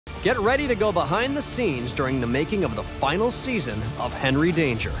Get ready to go behind the scenes during the making of the final season of Henry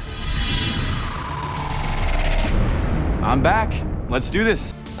Danger. I'm back. Let's do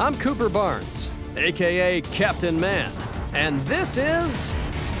this. I'm Cooper Barnes, AKA Captain Man, and this is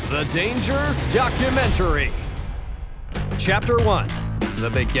The Danger Documentary. Chapter 1,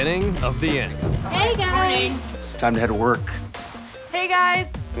 the beginning of the end. Hey guys! It's time to head to work. Hey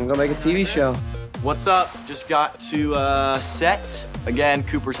guys! I'm gonna make a TV show. What's up? Just got to set. Again,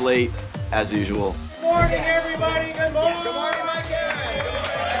 Cooper's late, as usual. Morning, everybody. Good morning. Good morning,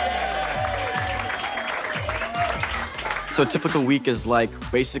 So a typical week is like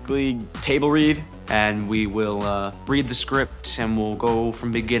basically table read. And we will read the script and we'll go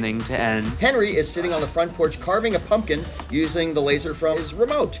from beginning to end. Henry is sitting on the front porch carving a pumpkin using the laser from his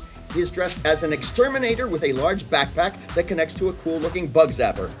remote. He is dressed as an exterminator with a large backpack that connects to a cool-looking bug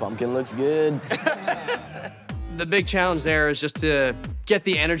zapper. This pumpkin looks good. The big challenge there is just to get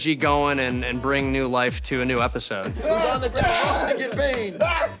the energy going and bring new life to a new episode. Who's on the ground? Get Bane.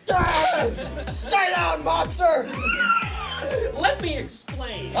 Stay down, monster! Let me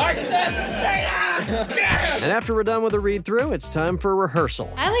explain. I said stay down! And after we're done with the read-through, it's time for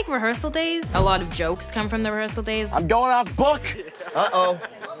rehearsal. I like rehearsal days. A lot of jokes come from the rehearsal days. I'm going off book. Uh-oh.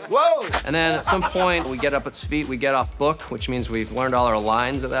 Whoa! And then at some point, we get up its feet, we get off book, which means we've learned all our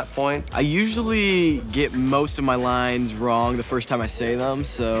lines at that point. I usually get most of my lines wrong the first time I say them,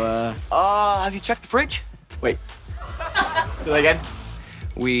 so, have you checked the fridge? Wait. Do that again?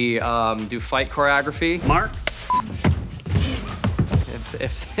 We do fight choreography. Mark?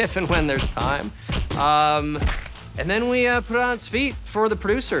 If and when there's time. And then we put it on its feet for the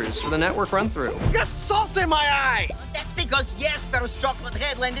producers, for the network run-through. Got salsa in my eye. That's because Jesper's chocolate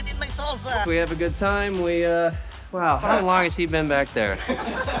head landed in my salsa. We have a good time. Wow, how long has he been back there?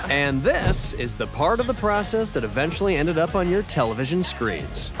 And this is the part of the process that eventually ended up on your television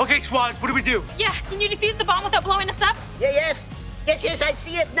screens. Okay, Swaz, what do we do? Yeah, can you defuse the bomb without blowing us up? Yes, I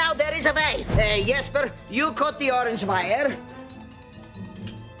see it now. There is a way. Hey, Jesper, you cut the orange wire.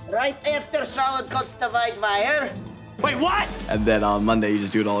 Right after Charlotte cuts the white wire. Wait, what? And then on Monday, you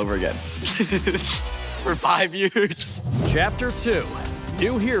just do it all over again. For 5 years. Chapter 2,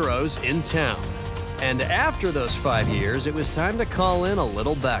 New Heroes in Town. And after those 5 years, it was time to call in a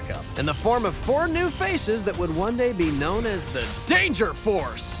little backup in the form of 4 new faces that would one day be known as the Danger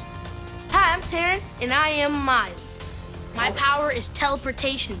Force. Hi, I'm Terrence, and I am Miles. My power is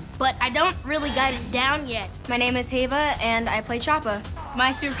teleportation, but I don't really got it down yet. My name is Heva, and I play Choppa.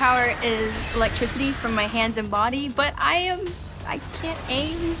 My superpower is electricity from my hands and body, but I can't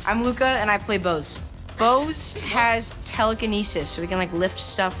aim. I'm Luca, and I play Bose. Bose has telekinesis, so he can like lift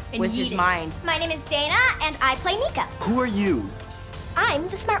stuff And with yeet his it. mind. My name is Dana, and I play Mika. Who are you? I'm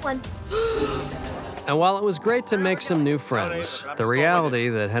the smart one. And while it was great to make some new friends, the reality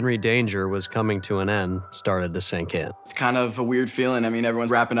that Henry Danger was coming to an end started to sink in. It's kind of a weird feeling. I mean, everyone's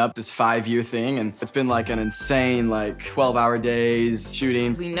wrapping up this 5-year thing, and it's been like an insane, like 12-hour days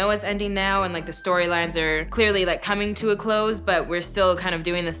shooting. We know it's ending now, and like the storylines are clearly like coming to a close, but we're still kind of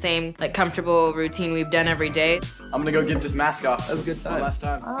doing the same like comfortable routine we've done every day. I'm gonna go get this mask off. That was a good time. One last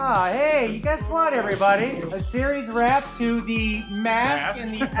time. Ah, hey, guess what, everybody? A series wrap to the mask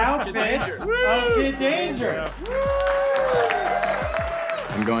and the outfit of Kid Danger.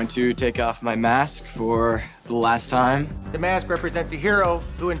 I'm going to take off my mask for the last time. The mask represents a hero,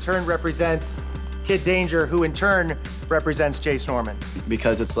 who in turn represents Kid Danger, who in turn represents Jace Norman.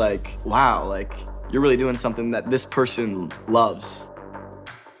 Because it's like, wow, like, you're really doing something that this person loves.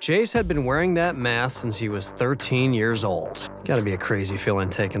 Jace had been wearing that mask since he was 13 years old. Gotta be a crazy feeling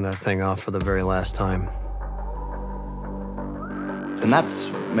taking that thing off for the very last time. And that's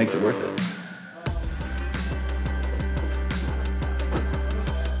what makes it worth it.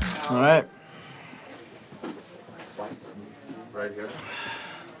 All right. Right here.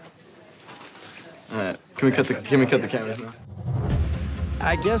 All right. Can we cut the cameras now?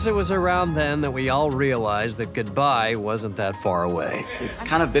 I guess it was around then that we all realized that goodbye wasn't that far away. It's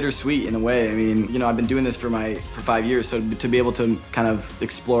kind of bittersweet in a way. I mean, you know, I've been doing this for 5 years, so to be able to kind of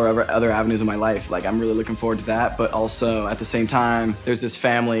explore other avenues of my life, like I'm really looking forward to that. But also at the same time, there's this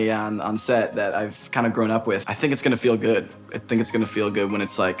family on set that I've kind of grown up with. I think it's gonna feel good. I think it's gonna feel good when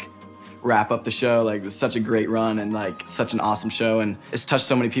it's like wrap up the show. Like, it's such a great run and like such an awesome show, and it's touched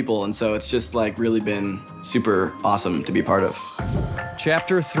so many people, and so it's just like really been super awesome to be a part of.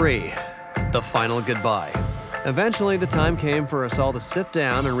 Chapter 3, the final goodbye. Eventually, the time came for us all to sit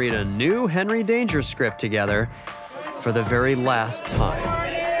down and read a new Henry Danger script together for the very last time.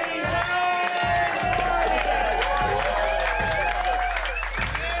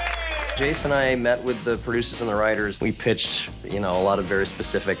 Jace and I met with the producers and the writers. We pitched, a lot of very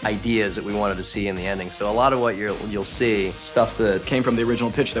specific ideas that we wanted to see in the ending. So a lot of what you'll see, stuff that came from the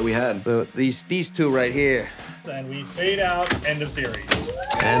original pitch that we had. These two right here. And we fade out, end of series.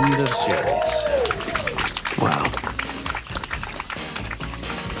 End of series. Wow.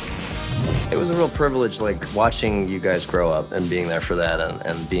 It was a real privilege, watching you guys grow up and being there for that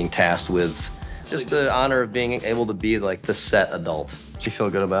and being tasked with just the honor of being able to be, the set adult. Do you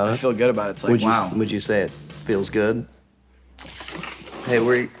feel good about it? I feel good about it. It's like, wow. Would you say it feels good? Hey,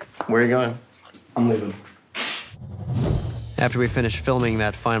 where are you going? I'm leaving. After we finished filming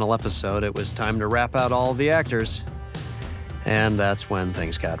that final episode, it was time to wrap out all of the actors. And that's when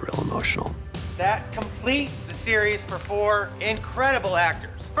things got real emotional. That completes the series for 4 incredible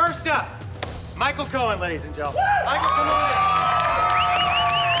actors. First up, Michael Cohen, ladies and gentlemen. Michael, come on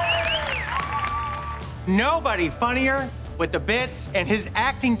in. Nobody funnier with the bits, and his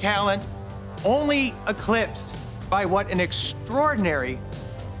acting talent only eclipsed by what an extraordinary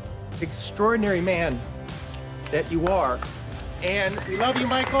man that you are. And we love you,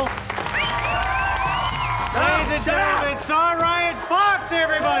 Michael. Ladies and gentlemen, Sean Ryan Fox,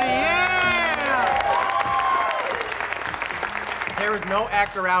 everybody, yeah! There is no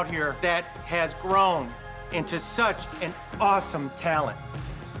actor out here that has grown into such an awesome talent.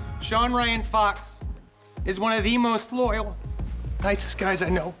 Sean Ryan Fox is one of the most loyal, nicest guys I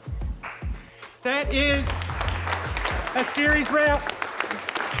know. That is a series wrap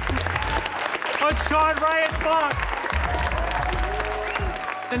on Sean Ryan Fox.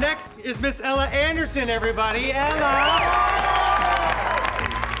 The next is Miss Ella Anderson, everybody. Ella!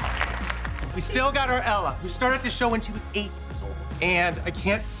 We still got our Ella, who started the show when she was 8 years old. And I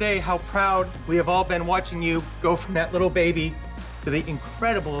can't say how proud we have all been watching you go from that little baby to the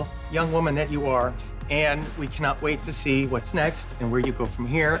incredible young woman that you are. And we cannot wait to see what's next and where you go from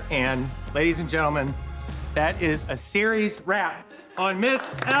here. And ladies and gentlemen, that is a series wrap on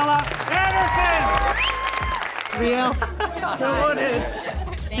Miss Ella Anderson! Riel, come on in.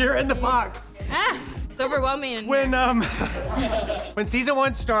 You're in the box. It's overwhelming. When season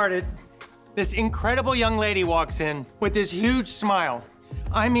 1 started, this incredible young lady walks in with this huge smile.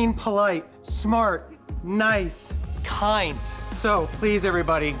 I mean polite, smart, nice, kind. So please,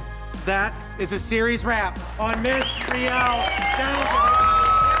 everybody, that is a series wrap on Miss Riel.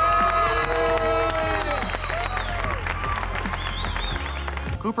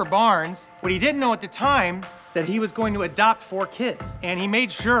 Cooper Barnes, what he didn't know at the time, that he was going to adopt 4 kids. And he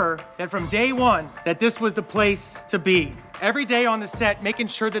made sure that from day 1, that this was the place to be. Every day on the set, making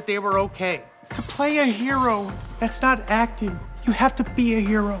sure that they were okay. To play a hero, that's not acting. You have to be a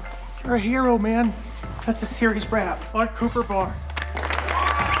hero. You're a hero, man. That's a series wrap on Cooper Barnes.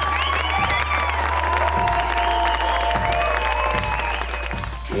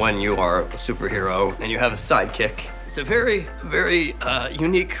 When you are a superhero and you have a sidekick, it's a very, very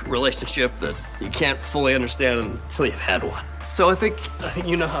unique relationship that you can't fully understand until you've had one. So I think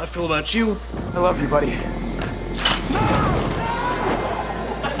you know how I feel about you. I love you, buddy.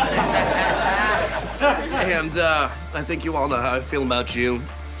 And I think you all know how I feel about you.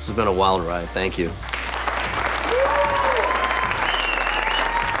 This has been a wild ride. Thank you.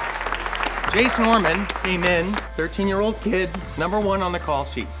 Jace Norman came in, 13-year-old kid, #1 on the call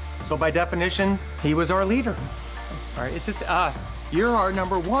sheet. So by definition, he was our leader. I'm sorry, it's just, you're our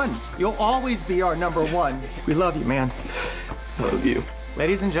 #1. You'll always be our #1. We love you, man. Love you.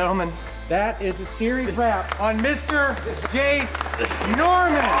 Ladies and gentlemen, that is a series wrap on Mr. Jace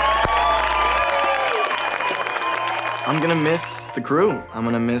Norman. I'm gonna miss the crew. I'm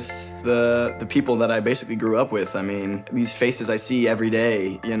gonna miss the people that I basically grew up with. I mean, these faces I see every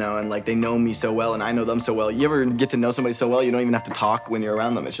day, and they know me so well and I know them so well. You ever get to know somebody so well you don't even have to talk when you're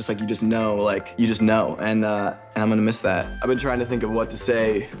around them? It's just you just know, and I'm gonna miss that. I've been trying to think of what to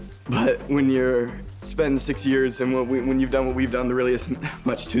say, but when you're spend 6 years and when you've done what we've done, there really isn't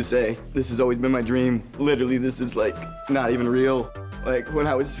much to say. This has always been my dream. Literally, this is not even real. When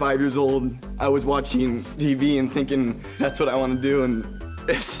I was 5 years old, I was watching TV and thinking that's what I want to do, and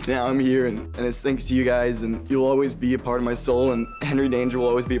now I'm here, and it's thanks to you guys, and you'll always be a part of my soul, and Henry Danger will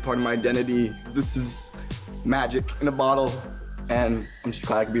always be a part of my identity. This is magic in a bottle, and I'm just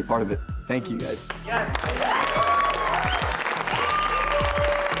glad I could be a part of it. Thank you, guys. Yes.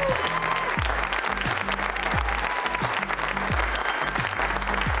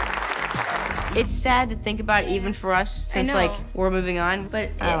 It's sad to think about, even for us, since we're moving on. But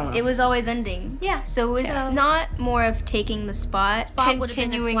it was always ending. Yeah, so it was not more of taking the spot.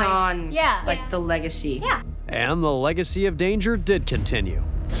 Continuing on, the legacy. Yeah. And the legacy of Danger did continue.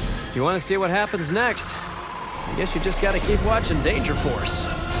 If you want to see what happens next, I guess you just got to keep watching Danger Force.